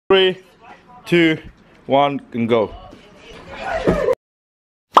3, 2, 1, and go.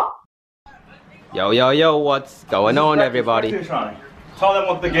 Yo, what's going on, everybody? Tell them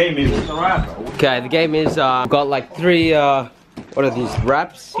what the game is. Okay, the game is, got like 3, what are these,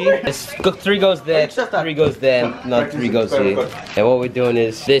 wraps here? 3 goes there, 3 goes there, not 3 goes here. And what we're doing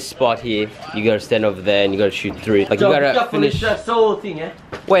is, this spot here, you gotta stand over there and you gotta shoot 3. Like, you gotta finish the whole thing, eh?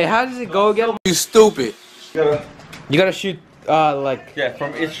 Wait, how does it go again? You stupid. You gotta shoot, like, yeah,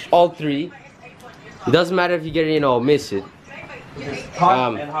 from each. all 3. It doesn't matter if you get it in or miss it. And how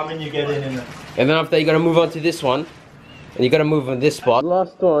many you get in it? And then after, you gotta move on to this one. And you gotta move on this spot.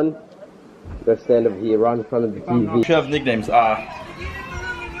 Last one. You gotta stand over here, right in front of the TV. You have nicknames.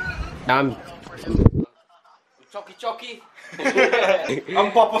 I'm Chocky.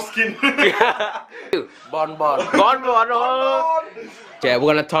 I'm Papa Skin. Bon. Oh. Okay,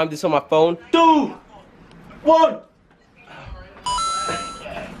 we're gonna time this on my phone. 2, 1.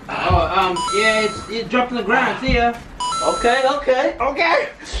 Oh, yeah, it dropped on the ground. See ya. Okay.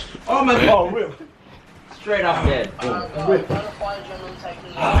 Oh my God. Oh, real. Straight off dead. Oh.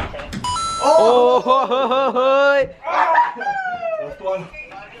 Last one.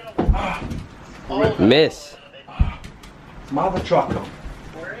 Miss. Mother trucker.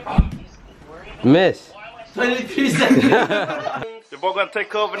 Miss. 23 seconds. You're both gonna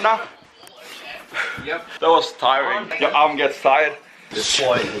take over now? Yep. That was tiring. Your arm gets tired.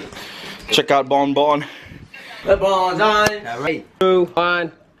 Check out Bon. The ball's on. Ready? 2,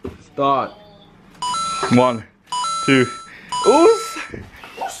 1, start. 1, 2. Oos.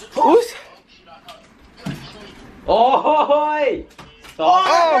 Oh!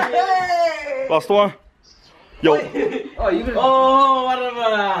 Oh! Last one. Yo. Oh, you gonna. Oh,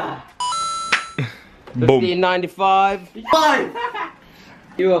 whatever. Boom. 15.95. 5.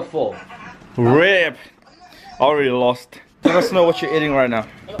 You are 4. Rip. Already lost. Let us know what you're eating right now.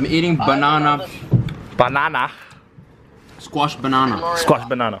 I'm eating banana. Banana. Squash banana. Squash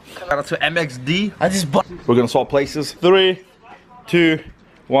banana. Shout out to MXD. I just bought. We're gonna swap places. 3, 2,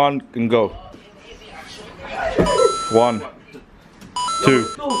 1, and go. 1, 2.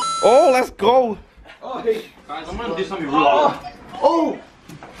 Oh, let's go. Oh, hey. Guys, I'm gonna do something real Oh.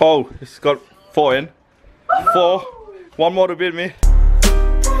 Oh, it's got 4 in. 4. 1 more to beat me.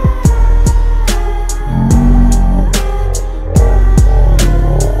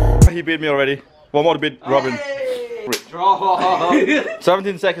 He beat me already. 1 more to beat Robin.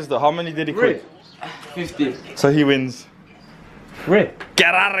 17 seconds though. How many did he quit? 50. So he wins. Rip.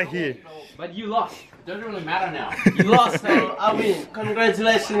 Get out of here. But you lost. It doesn't really matter now. You lost, so I win.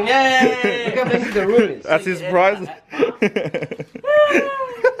 Congratulations. Yay. Look how big the room is. That's his prize.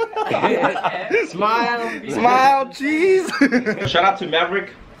 Smile. Smile, cheese. Shout out to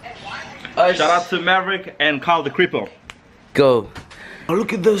Maverick. Shout out to Maverick and Carl the Creeper. Go. Oh,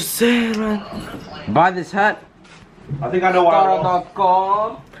 look at those sand, man. Buy this hat. I think I know what I want.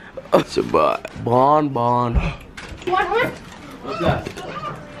 .com. It's a Bon. What? What's that?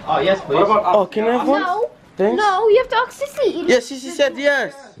 Oh yes, please. Oh, can I have one? No. Thanks. No, you have to ask Sissy. Yes, she said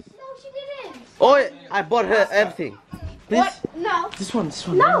yes. No, she didn't. Oh, I bought her everything. Please. What? No. This one.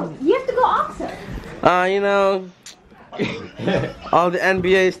 No, you have to go ask her. You know, all the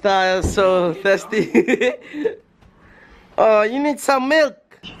NBA styles so thirsty. Oh, you need some milk.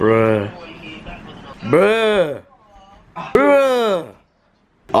 Bruh.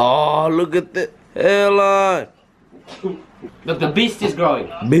 Oh, look at the hairline. Look, the beast is growing.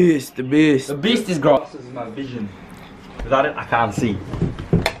 The beast. The beast is growing. This is my vision. Without it, I can't see.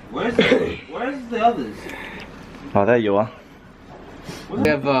 Where's the others? Oh, there you are. We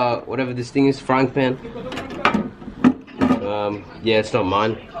have whatever this thing is, frying pan. Yeah, it's not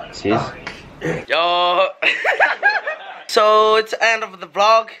mine. It's his. Yo. So it's the end of the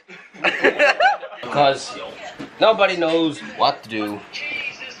vlog. Because nobody knows what to do.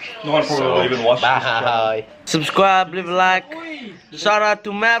 No one probably will even watch this. Bye. Subscribe, leave a like. Shout out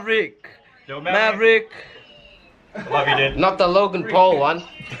to Maverick. Yo, Maverick. Love you, dude. Not the Logan Paul one.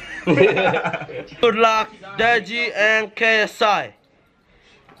 Good luck, Deji and KSI.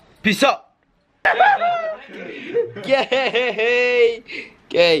 Peace out. Yay!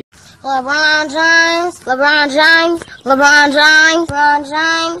 Okay. LeBron James.